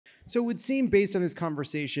So it would seem, based on this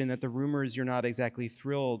conversation, that the rumors you're not exactly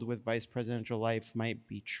thrilled with vice presidential life might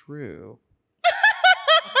be true.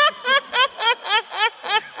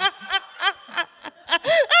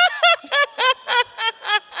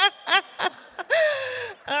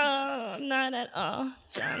 Oh, not at all,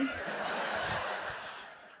 Jon.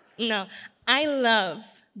 No, I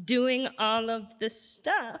love doing all of the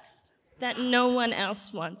stuff that no one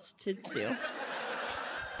else wants to do.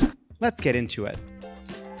 Let's get into it.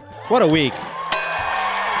 What a week.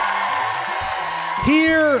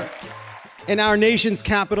 Here in our nation's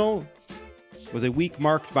capital was a week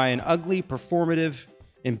marked by an ugly, performative,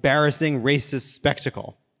 embarrassing, racist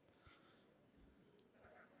spectacle.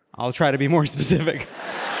 I'll try to be more specific.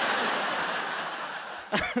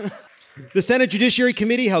 The Senate Judiciary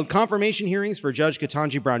Committee held confirmation hearings for Judge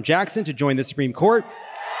Ketanji Brown Jackson to join the Supreme Court.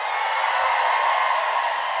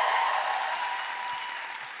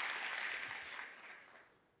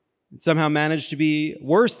 It somehow managed to be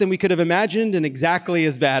worse than we could have imagined and exactly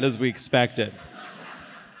as bad as we expected.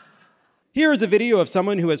 Here is a video of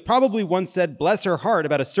someone who has probably once said bless her heart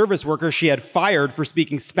about a service worker she had fired for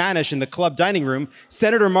speaking Spanish in the club dining room,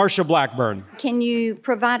 Senator Marsha Blackburn. Can you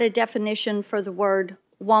provide a definition for the word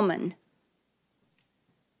woman?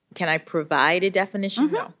 Can I provide a definition?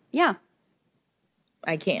 Mm-hmm. No. Yeah.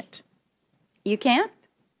 I can't. You can't?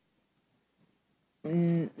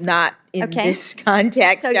 Not in this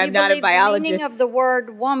context. So I'm not a biologist. The meaning of the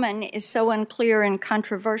word woman is so unclear and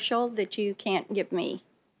controversial that you can't give me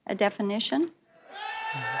a definition?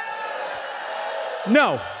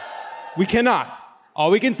 No, we cannot.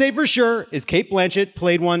 All we can say for sure is Cate Blanchett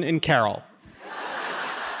played one in Carol.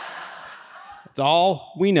 That's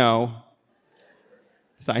all we know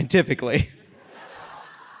scientifically.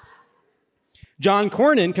 John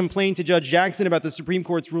Cornyn complained to Judge Jackson about the Supreme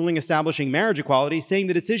Court's ruling establishing marriage equality, saying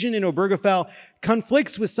the decision in Obergefell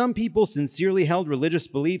conflicts with some people's sincerely held religious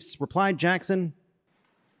beliefs. Replied Jackson,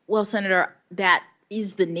 well, Senator, that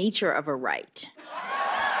is the nature of a right.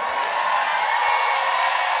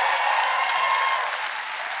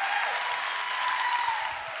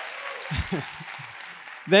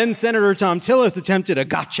 Then Senator Thom Tillis attempted a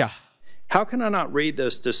gotcha. How can I not read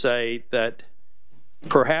this to say that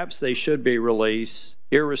perhaps they should be released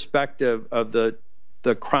irrespective of the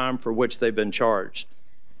crime for which they've been charged?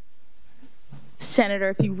 Senator,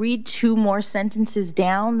 if you read two more sentences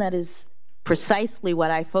down, that is precisely what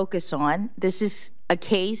I focus on. This is a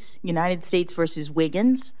case, United States versus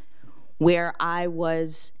Wiggins, where I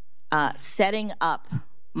was setting up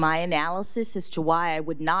my analysis as to why I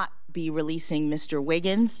would not be releasing Mr.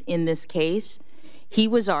 Wiggins in this case. He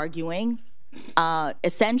was arguing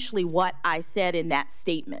essentially what I said in that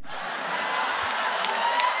statement.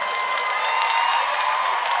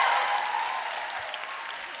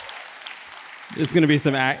 It's gonna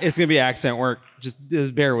be accent work.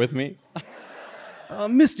 Just bear with me.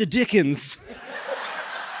 Mr. Dickens.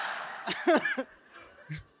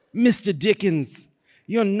 Mr. Dickens,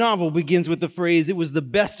 your novel begins with the phrase, "It was the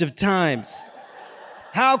best of times."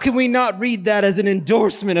 How can we not read that as an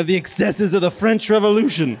endorsement of the excesses of the French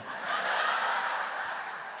Revolution?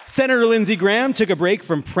 Senator Lindsey Graham took a break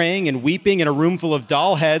from praying and weeping in a room full of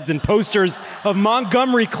doll heads and posters of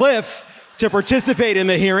Montgomery Cliff to participate in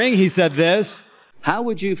the hearing. He said this. How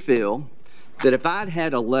would you feel that if I'd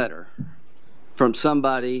had a letter from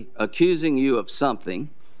somebody accusing you of something,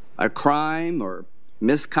 a crime or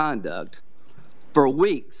misconduct, for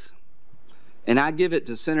weeks, and I give it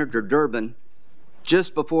to Senator Durbin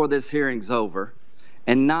just before this hearing's over,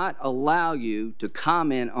 and not allow you to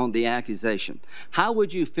comment on the accusation? How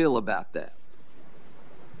would you feel about that?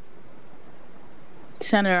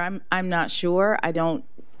 Senator, I'm not sure. I don't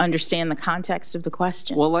understand the context of the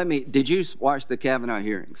question. Well, did you watch the Kavanaugh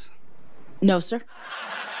hearings? No, sir.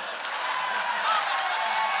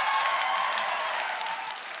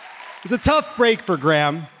 It's a tough break for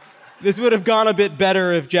Graham. This would have gone a bit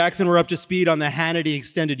better if Jackson were up to speed on the Hannity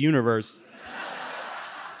extended universe.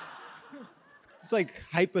 It's like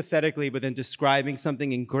hypothetically, but then describing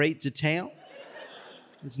something in great detail.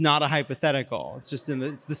 It's not a hypothetical. It's just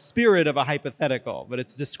it's the spirit of a hypothetical, but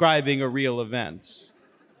it's describing a real event.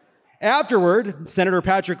 Afterward, Senator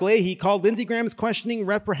Patrick Leahy called Lindsey Graham's questioning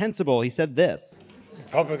reprehensible. He said this.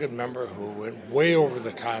 Republican member who went way over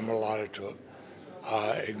the time allotted to him,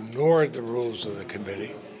 ignored the rules of the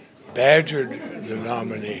committee, badgered the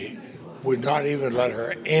nominee, would not even let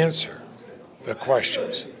her answer the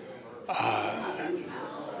questions.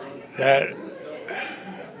 That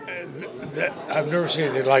I've never seen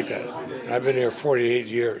anything like that. I've been here 48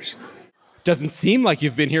 years. Doesn't seem like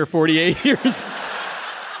you've been here 48 years.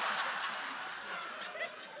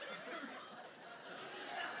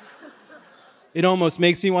 It almost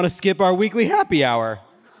makes me want to skip our weekly happy hour.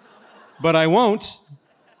 But I won't,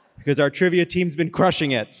 because our trivia team's been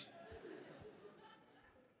crushing it.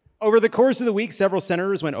 Over the course of the week, several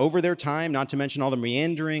senators went over their time, not to mention all the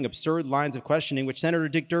meandering, absurd lines of questioning, which Senator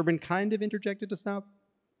Dick Durbin kind of interjected to stop.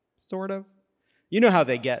 Sort of. You know how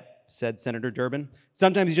they get, said Senator Durbin.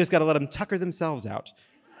 Sometimes you just gotta let them tucker themselves out.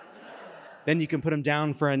 Then you can put them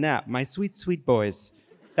down for a nap. My sweet, sweet boys.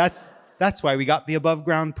 That's why we got the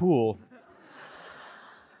above-ground pool.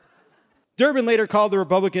 Durbin later called the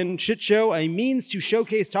Republican shit show a means to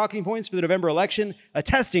showcase talking points for the November election, a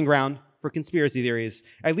testing ground for conspiracy theories.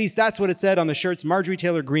 At least that's what it said on the shirts Marjorie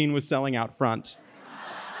Taylor Greene was selling out front.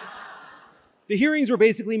 The hearings were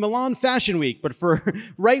basically Milan Fashion Week, but for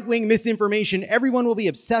right-wing misinformation everyone will be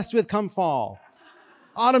obsessed with come fall.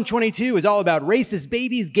 Autumn 22 is all about racist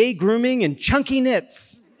babies, gay grooming, and chunky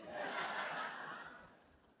knits.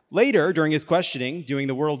 Later, during his questioning, doing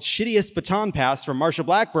the world's shittiest baton pass from Marsha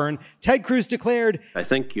Blackburn, Ted Cruz declared, I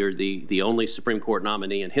think you're the only Supreme Court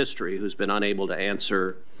nominee in history who's been unable to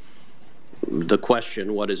answer the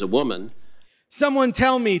question, what is a woman? Someone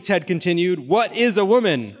tell me, Ted continued, what is a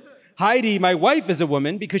woman? Heidi, my wife, is a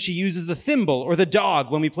woman because she uses the thimble or the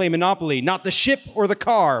dog when we play Monopoly, not the ship or the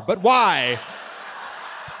car. But why?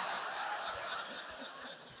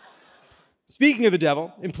 Speaking of the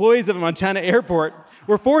devil, employees of a Montana airport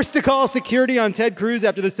were forced to call security on Ted Cruz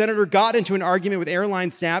after the senator got into an argument with airline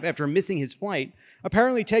staff after missing his flight.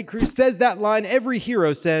 Apparently, Ted Cruz says that line every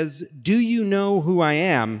hero says, do you know who I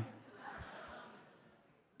am?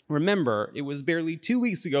 Remember, it was barely 2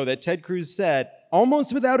 weeks ago that Ted Cruz said,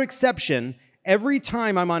 almost without exception, every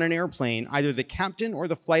time I'm on an airplane, either the captain or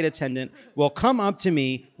the flight attendant will come up to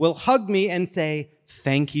me, will hug me and say,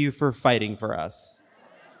 thank you for fighting for us.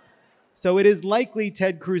 So it is likely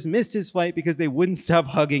Ted Cruz missed his flight because they wouldn't stop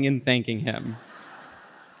hugging and thanking him.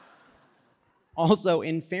 Also,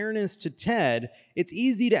 in fairness to Ted, it's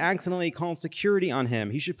easy to accidentally call security on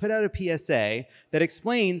him. He should put out a PSA that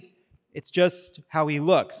explains it's just how he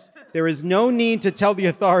looks. There is no need to tell the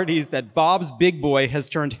authorities that Bob's big boy has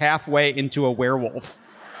turned halfway into a werewolf.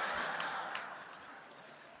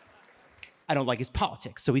 I don't like his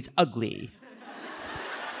politics, so he's ugly.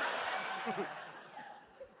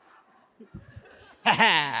 Ha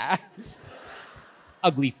ha!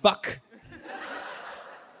 Ugly fuck.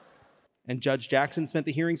 And Judge Jackson spent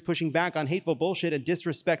the hearings pushing back on hateful bullshit and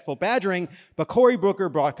disrespectful badgering, but Cory Booker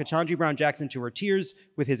brought Ketanji Brown Jackson to her tears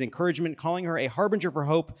with his encouragement, calling her a harbinger for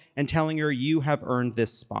hope and telling her, you have earned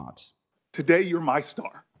this spot. Today, you're my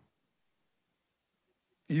star.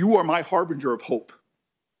 You are my harbinger of hope.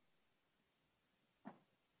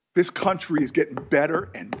 This country is getting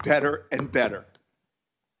better and better and better.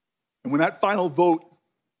 And when that final vote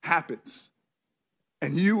happens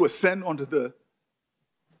and you ascend onto the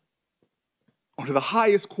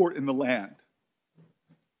highest court in the land,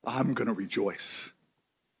 I'm going to rejoice.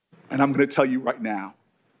 And I'm going to tell you right now,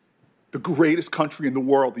 the greatest country in the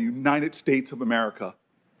world, the United States of America,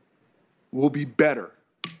 will be better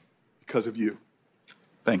because of you.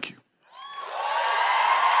 Thank you.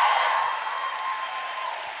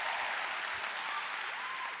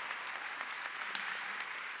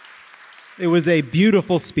 It was a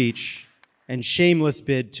beautiful speech and shameless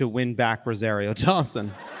bid to win back Rosario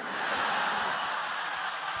Dawson.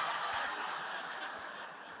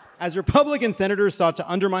 As Republican senators sought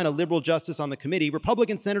to undermine a liberal justice on the committee,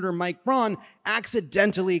 Republican Senator Mike Braun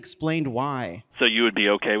accidentally explained why. So you would be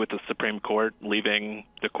okay with the Supreme Court leaving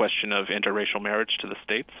the question of interracial marriage to the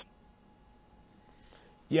states?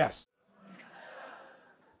 Yes.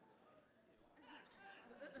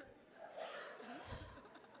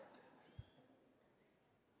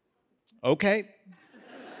 Okay.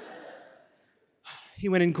 He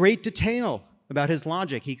went in great detail about his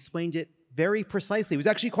logic. He explained it very precisely. He was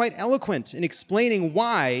actually quite eloquent in explaining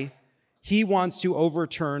why he wants to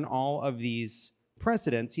overturn all of these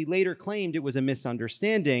precedents. He later claimed it was a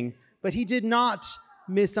misunderstanding, but he did not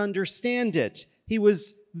misunderstand it. He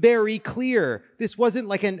was very clear. This wasn't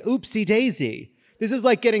like an oopsie daisy. This is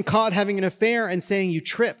like getting caught having an affair and saying you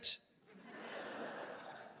tripped.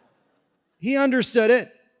 He understood it.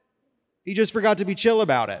 He just forgot to be chill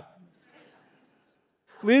about it.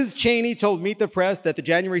 Liz Cheney told Meet the Press that the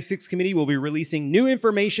January 6th committee will be releasing new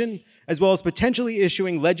information as well as potentially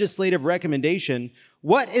issuing legislative recommendation.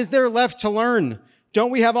 What is there left to learn?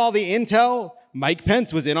 Don't we have all the intel? Mike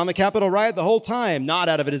Pence was in on the Capitol riot the whole time, not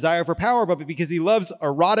out of a desire for power, but because he loves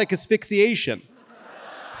erotic asphyxiation.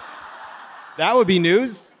 That would be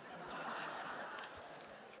news.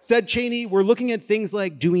 Said Cheney, we're looking at things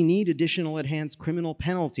like, do we need additional enhanced criminal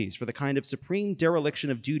penalties for the kind of supreme dereliction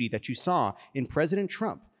of duty that you saw in President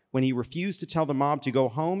Trump when he refused to tell the mob to go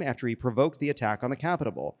home after he provoked the attack on the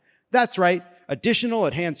Capitol. That's right, additional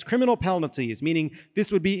enhanced criminal penalties, meaning this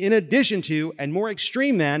would be in addition to and more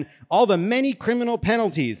extreme than all the many criminal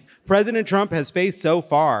penalties President Trump has faced so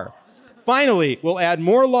far. Finally, we'll add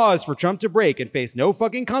more laws for Trump to break and face no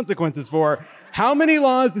fucking consequences for. How many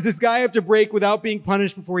laws does this guy have to break without being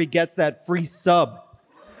punished before he gets that free sub?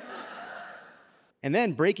 And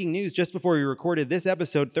then, breaking news just before we recorded this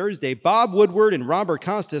episode Thursday, Bob Woodward and Robert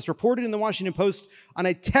Costas reported in the Washington Post on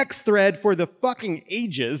a text thread for the fucking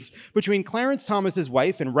ages between Clarence Thomas's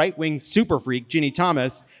wife and right-wing super freak Ginni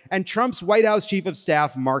Thomas and Trump's White House Chief of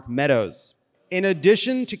Staff Mark Meadows. In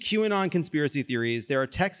addition to QAnon conspiracy theories, there are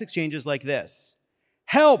text exchanges like this.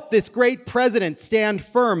 Help this great president stand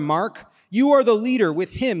firm, Mark. You are the leader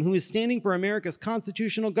with him who is standing for America's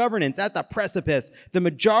constitutional governance at the precipice. The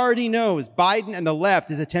majority knows Biden and the left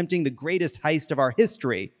is attempting the greatest heist of our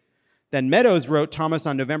history. Then Meadows wrote Thomas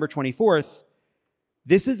on November 24th,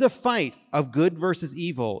 this is a fight of good versus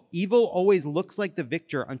evil. Evil always looks like the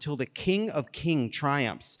victor until the King of Kings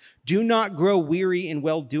triumphs. Do not grow weary in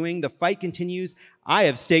well-doing. The fight continues. I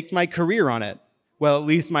have staked my career on it. Well, at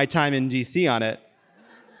least my time in D.C. on it.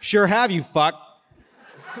 Sure have, you fuck.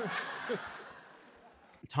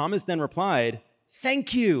 Thomas then replied,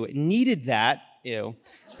 thank you, needed that. Ew.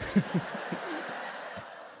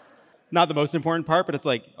 Not the most important part, but it's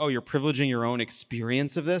like, oh, you're privileging your own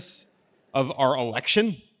experience of this, of our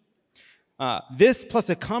election? This plus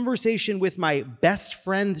a conversation with my best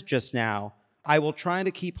friend just now. I will try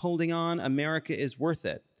to keep holding on. America is worth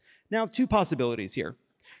it. Now, two possibilities here.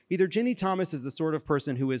 Either Ginni Thomas is the sort of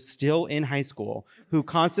person who is still in high school, who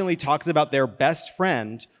constantly talks about their best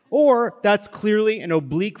friend, or that's clearly an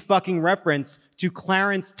oblique fucking reference to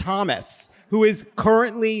Clarence Thomas, who is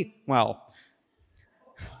currently, well...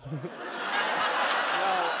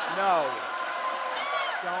 No.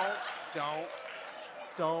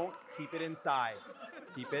 Don't. Keep it inside.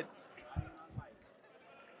 Keep it.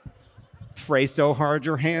 Pray so hard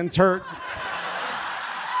your hands hurt.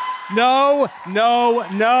 No.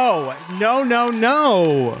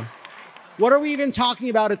 What are we even talking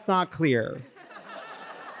about? It's not clear.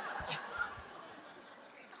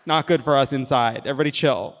 Not good for us inside. Everybody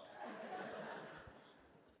chill.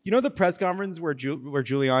 You know the press conference where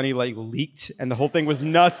Giuliani like leaked and the whole thing was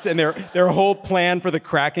nuts and their whole plan for the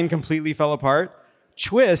Kraken completely fell apart?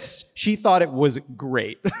 Twist, she thought it was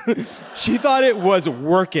great. She thought it was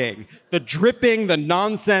working. The dripping, the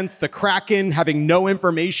nonsense, the Kraken having no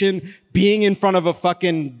information, being in front of a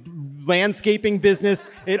fucking landscaping business,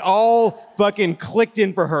 it all fucking clicked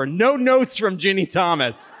in for her. No notes from Ginni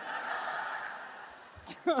Thomas.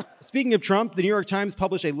 Speaking of Trump, the New York Times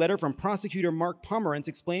published a letter from prosecutor Mark Pomerantz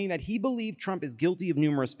explaining that he believed Trump is guilty of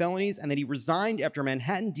numerous felonies and that he resigned after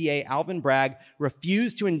Manhattan DA Alvin Bragg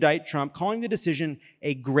refused to indict Trump, calling the decision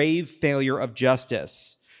a grave failure of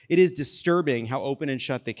justice. It is disturbing how open and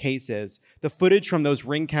shut the case is. The footage from those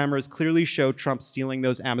Ring cameras clearly showed Trump stealing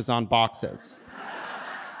those Amazon boxes.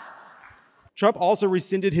 Trump also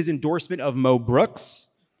rescinded his endorsement of Mo Brooks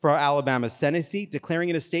for Alabama's Senate seat, declaring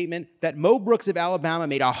in a statement that Mo Brooks of Alabama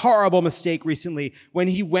made a horrible mistake recently when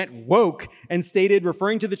he went woke and stated,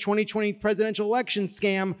 referring to the 2020 presidential election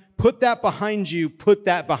scam, put that behind you, put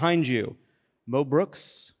that behind you. Mo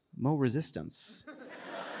Brooks, Mo resistance.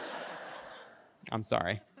 I'm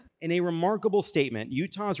sorry. In a remarkable statement,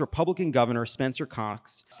 Utah's Republican governor, Spencer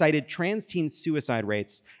Cox, cited trans teen suicide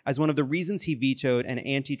rates as one of the reasons he vetoed an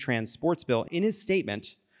anti-trans sports bill. In his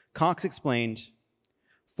statement, Cox explained,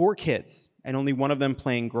 4 kids, and only one of them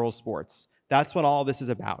playing girls' sports. That's what all this is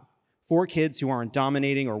about. 4 kids who aren't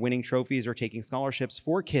dominating or winning trophies or taking scholarships.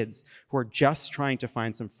 4 kids who are just trying to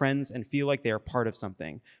find some friends and feel like they are part of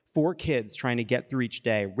something. 4 kids trying to get through each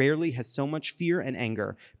day. Rarely has so much fear and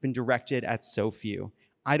anger been directed at so few.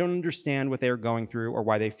 I don't understand what they are going through or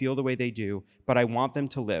why they feel the way they do, but I want them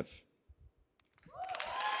to live.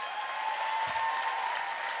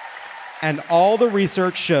 And all the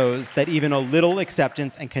research shows that even a little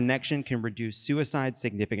acceptance and connection can reduce suicide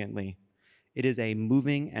significantly. It is a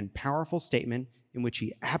moving and powerful statement in which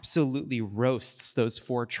he absolutely roasts those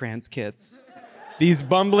 4 trans kids. These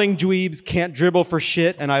bumbling dweebs can't dribble for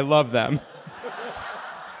shit, and I love them.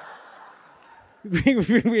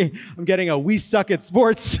 I'm getting a we suck at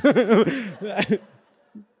sports.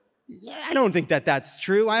 Yeah, I don't think that that's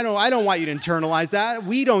true. I don't want you to internalize that.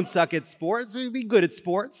 We don't suck at sports. We'd be good at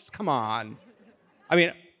sports. Come on. I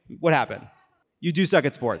mean, what happened? You do suck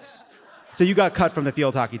at sports. So you got cut from the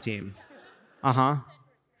field hockey team. Uh-huh.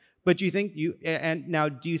 But do you think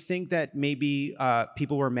do you think that maybe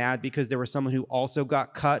people were mad because there was someone who also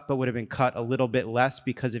got cut but would have been cut a little bit less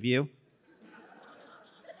because of you?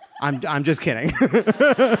 I'm just kidding.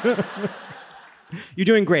 You're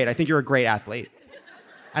doing great. I think you're a great athlete.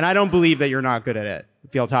 And I don't believe that you're not good at it,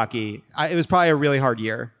 field hockey. It was probably a really hard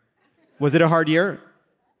year. Was it a hard year?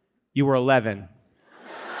 You were 11.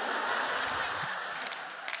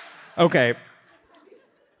 Okay.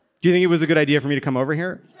 Do you think it was a good idea for me to come over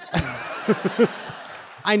here?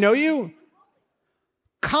 I know you?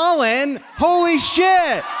 Colin! Holy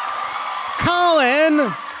shit!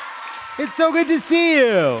 Colin! It's so good to see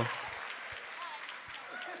you.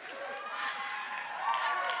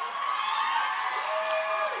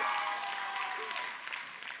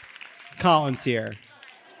 Colin's here.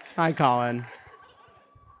 Hi, Colin.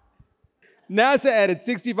 NASA added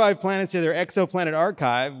 65 planets to their exoplanet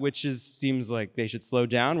archive, which seems like they should slow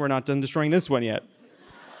down. We're not done destroying this one yet.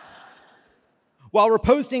 While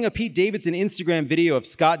reposting a Pete Davidson Instagram video of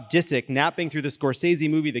Scott Disick napping through the Scorsese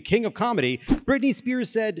movie The King of Comedy, Britney Spears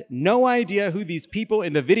said, "No idea who these people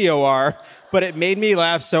in the video are, but it made me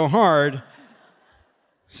laugh so hard."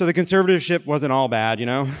 So the conservatorship wasn't all bad, you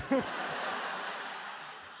know?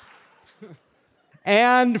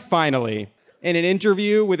 And finally, in an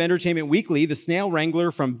interview with Entertainment Weekly, the snail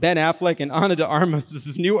wrangler from Ben Affleck and Ana de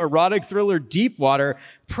Armas' new erotic thriller Deepwater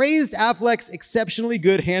praised Affleck's exceptionally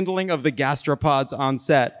good handling of the gastropods on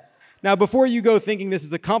set. Now, before you go thinking this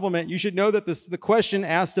is a compliment, you should know that the question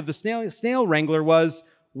asked of the snail wrangler was,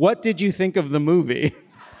 "What did you think of the movie?"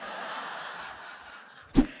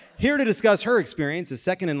 Here to discuss her experience as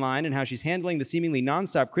second in line and how she's handling the seemingly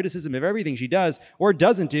nonstop criticism of everything she does or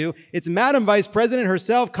doesn't do, it's Madam Vice President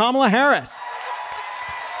herself, Kamala Harris.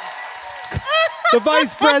 The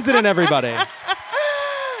Vice President, everybody. Oh,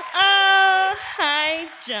 hi,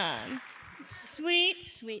 Jon. Sweet,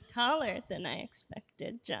 sweet, taller than I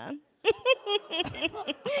expected, Jon.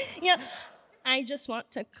 Yeah, I just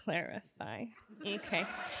want to clarify. Okay.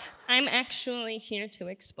 I'm actually here to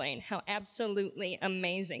explain how absolutely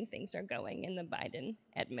amazing things are going in the Biden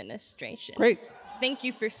administration. Great. Thank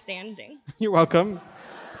you for standing. You're welcome.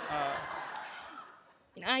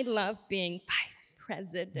 I love being vice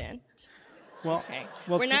president. Well, Okay.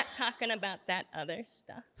 well, We're not talking about that other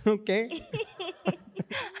stuff. Okay.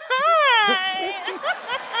 Hi!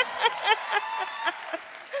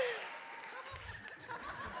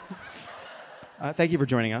 Thank you for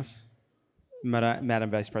joining us, Madam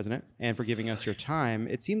Vice President, and for giving us your time.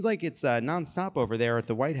 It seems like it's nonstop over there at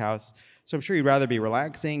the White House, so I'm sure you'd rather be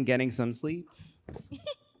relaxing, getting some sleep.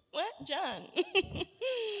 What, Jon?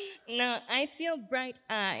 No, I feel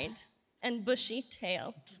bright-eyed and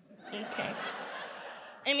bushy-tailed. Okay.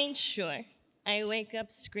 I mean, sure, I wake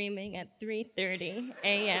up screaming at 3:30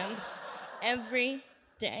 a.m. every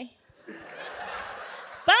day.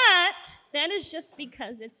 But that is just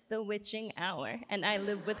because it's the witching hour and I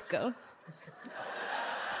live with ghosts.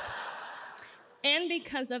 And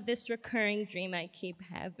because of this recurring dream I keep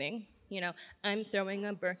having. You know, I'm throwing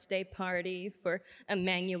a birthday party for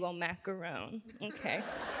Emmanuel Macaron, okay?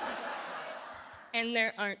 And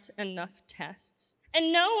there aren't enough tests.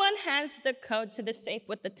 And no one has the code to the safe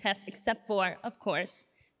with the test except for, of course,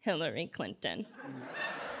 Hillary Clinton.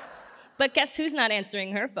 But guess who's not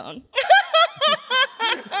answering her phone?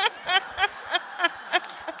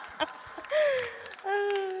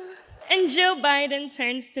 And Joe Biden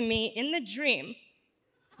turns to me in the dream,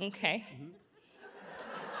 okay?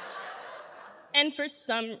 And for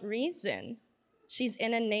some reason, she's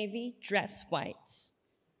in a navy dress whites,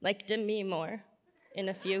 like Demi Moore in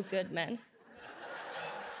A Few Good Men,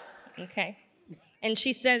 okay? And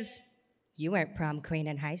she says, "You weren't prom queen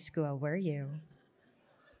in high school, were you?"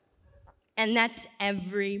 And that's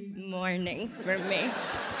every morning for me.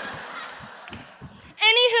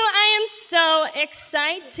 Anywho, I am so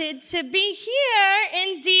excited to be here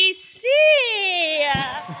in DC.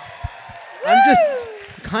 I'm just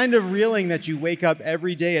kind of reeling that you wake up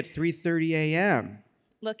every day at 3:30 a.m.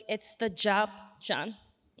 Look, it's the job, Jon,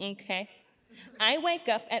 okay? I wake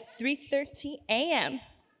up at 3:30 a.m.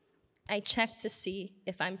 I check to see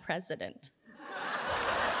if I'm president.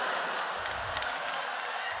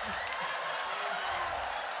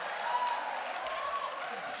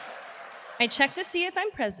 I check to see if I'm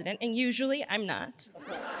president, and usually I'm not,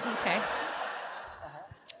 okay?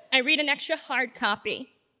 I read an extra hard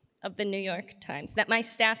copy of the New York Times that my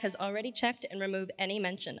staff has already checked and removed any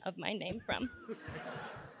mention of my name from.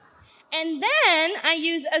 And then I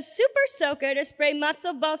use a super soaker to spray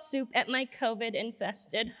matzo ball soup at my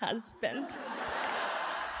COVID-infested husband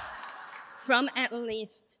from at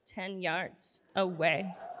least 10 yards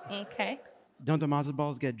away, okay? Don't the matzo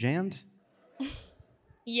balls get jammed?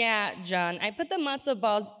 Yeah, Jon, I put the matzo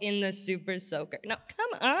balls in the super soaker. Now,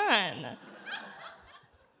 come on.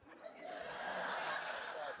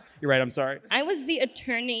 You're right, I'm sorry. I was the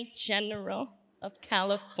Attorney General of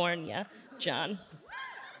California, Jon.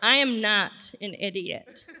 I am not an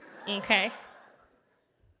idiot, okay?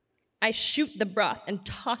 I shoot the broth and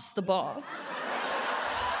toss the balls.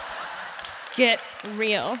 Get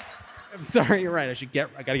real. I'm sorry, you're right.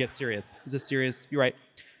 I gotta get serious. Is this serious? You're right.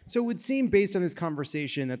 So it would seem, based on this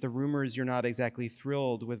conversation, that the rumors you're not exactly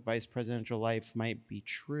thrilled with vice presidential life might be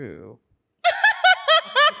true.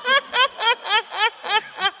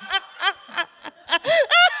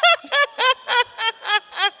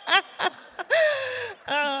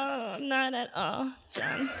 Oh, not at all,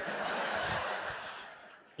 Jon.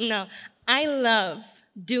 No, I love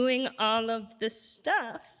doing all of the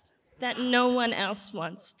stuff that no one else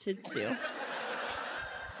wants to do.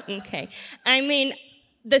 Okay, I mean,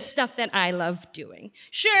 the stuff that I love doing.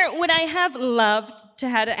 Sure, would I have loved to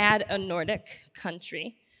have to add a Nordic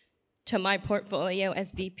country to my portfolio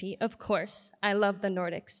as VP? Of course, I love the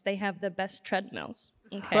Nordics. They have the best treadmills,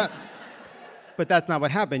 okay? But that's not what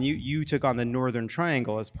happened. You took on the Northern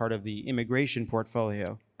Triangle as part of the immigration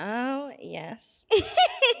portfolio. Oh, yes.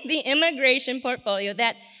 The immigration portfolio,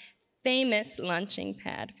 that famous launching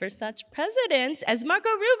pad for such presidents as Marco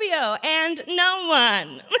Rubio and no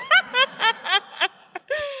one.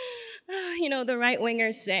 You know, the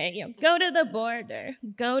right-wingers say, you know, go to the border,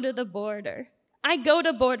 go to the border. I go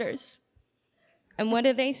to borders. And what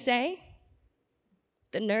do they say?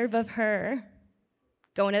 The nerve of her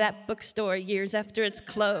going to that bookstore years after it's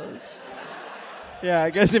closed. Yeah, I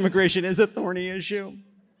guess immigration is a thorny issue.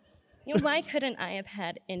 You know, why couldn't I have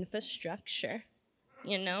had infrastructure,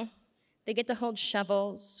 you know? They get to hold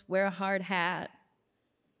shovels, wear a hard hat,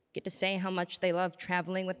 get to say how much they love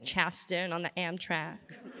traveling with Chasten on the Amtrak.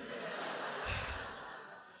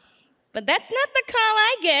 But that's not the call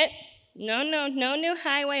I get. No new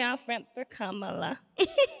highway off-ramp for Kamala.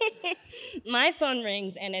 My phone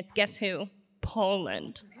rings and it's, guess who?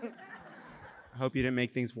 Poland. I hope you didn't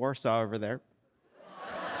make things Warsaw over there.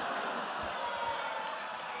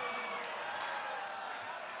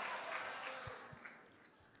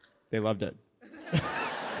 They loved it.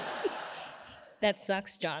 That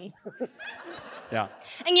sucks, Jon. Yeah.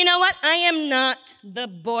 And you know what? I am not the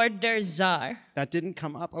border czar. That didn't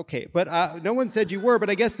come up. Okay, but no one said you were, but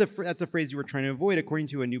I guess that's a phrase you were trying to avoid. According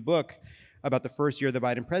to a new book about the first year of the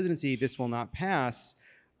Biden presidency, This Will Not Pass,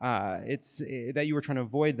 it's that you were trying to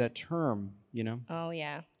avoid that term, you know? Oh,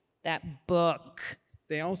 yeah, that book.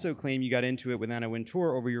 They also claim you got into it with Anna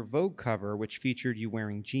Wintour over your Vogue cover, which featured you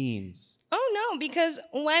wearing jeans. Oh, no, because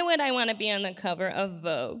why would I want to be on the cover of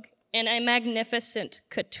Vogue in a magnificent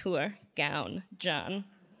couture gown, Jon?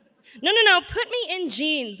 No, put me in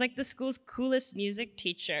jeans like the school's coolest music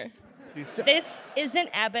teacher. This isn't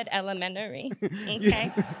Abbott Elementary,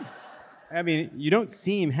 okay? I mean, you don't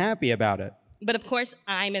seem happy about it. But of course,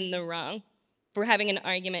 I'm in the wrong for having an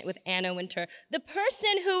argument with Anna Wintour, the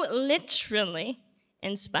person who literally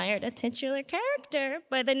inspired a titular character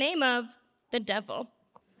by the name of the devil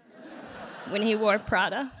when he wore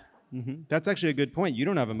Prada. Mm-hmm. That's actually a good point. You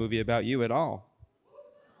don't have a movie about you at all.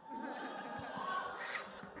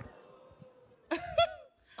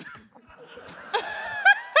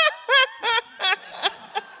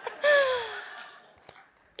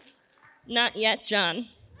 Not yet, Jon.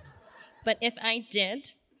 But if I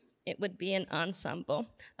did, it would be an ensemble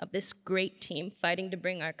of this great team fighting to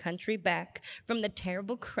bring our country back from the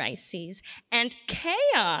terrible crises and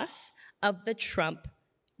chaos of the Trump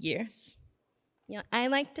years. You know, I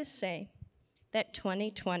like to say that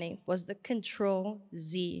 2020 was the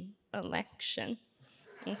Control-Z election,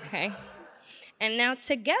 okay? And now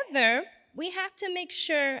together, we have to make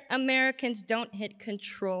sure Americans don't hit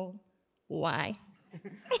Control-Y.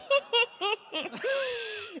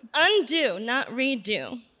 Undo, not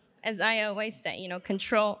redo. As I always say, you know,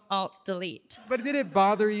 Control, Alt, Delete. But did it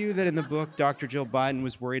bother you that in the book, Dr. Jill Biden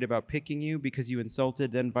was worried about picking you because you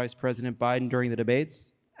insulted then Vice President Biden during the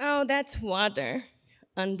debates? Oh, that's water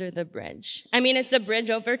under the bridge. I mean, it's a bridge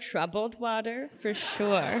over troubled water, for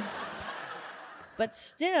sure. But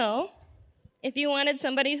still, if you wanted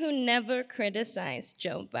somebody who never criticized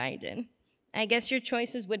Joe Biden, I guess your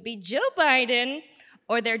choices would be Joe Biden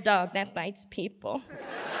or their dog that bites people.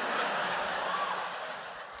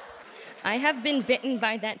 I have been bitten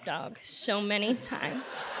by that dog so many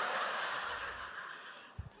times.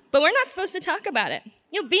 But we're not supposed to talk about it.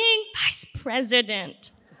 You know, being vice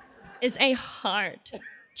president is a hard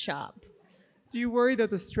job. Do you worry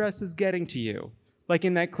that the stress is getting to you? Like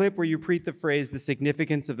in that clip where you repeat the phrase, the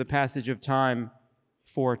significance of the passage of time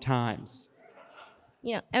 4 times.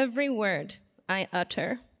 You know, every word I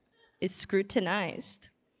utter is scrutinized.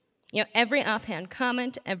 You know, every offhand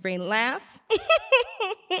comment, every laugh,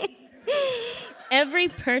 every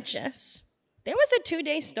purchase. There was a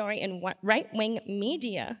 2-day story in right-wing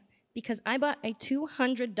media because I bought a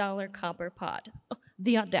 $200 copper pot. Oh,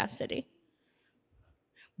 the audacity.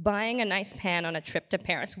 Buying a nice pan on a trip to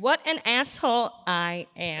Paris. What an asshole I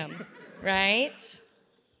am, right?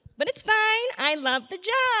 But it's fine. I love the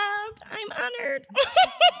job. I'm honored.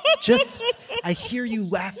 I hear you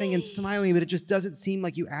laughing and smiling, but it just doesn't seem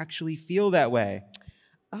like you actually feel that way.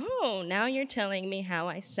 Oh, now you're telling me how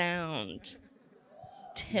I sound.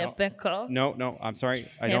 Typical. No, I'm sorry.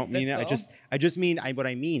 Typical. I don't mean that. I just mean what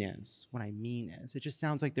I mean is, it just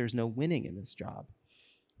sounds like there's no winning in this job.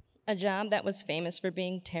 A job that was famous for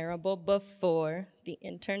being terrible before the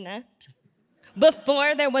internet.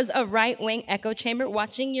 Before there was a right-wing echo chamber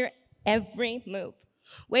watching your every move,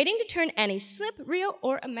 waiting to turn any slip, real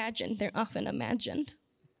or imagined, they're often imagined,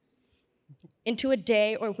 into a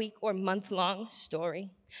day or week or month-long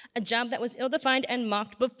story. A job that was ill-defined and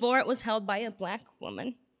mocked before it was held by a black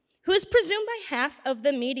woman, who is presumed by half of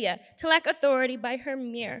the media to lack authority by her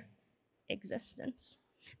mere existence.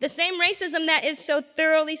 The same racism that is so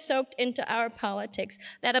thoroughly soaked into our politics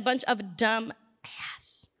that a bunch of dumb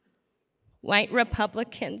ass white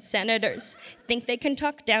Republican senators think they can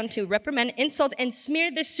talk down to, reprimand, insult, and smear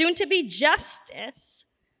the soon-to-be Justice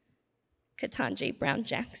Ketanji Brown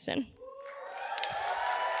Jackson.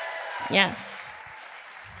 Yes.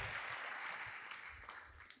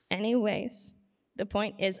 Anyways, the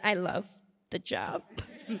point is I love the job.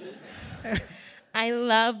 I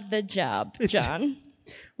love the job, Jon.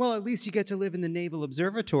 Well, at least you get to live in the Naval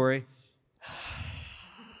Observatory.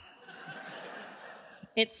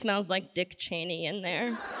 It smells like Dick Cheney in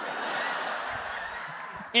there.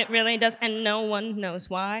 It really does, and no one knows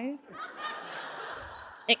why.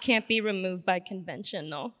 It can't be removed by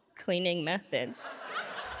conventional cleaning methods.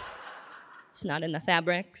 It's not in the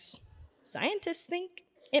fabrics. Scientists think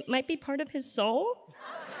it might be part of his soul.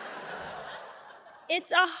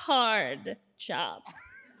 It's a hard job.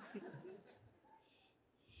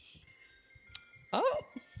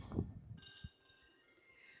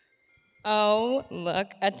 Oh,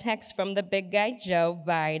 look, a text from the big guy, Joe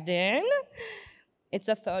Biden. It's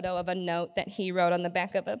a photo of a note that he wrote on the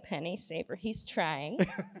back of a penny saver. He's trying.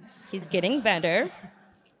 He's getting better.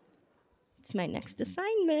 It's my next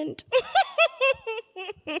assignment.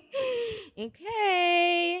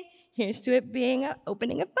 Okay, here's to it being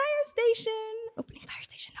opening a fire station. Opening fire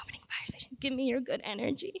station, opening fire station. Give me your good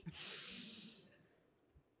energy.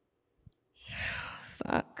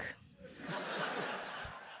 Fuck.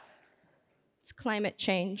 It's climate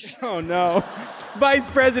change. Oh no. Vice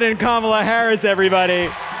President Kamala Harris, everybody.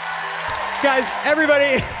 Guys,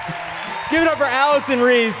 everybody, give it up for Allison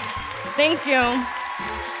Reese. Thank you.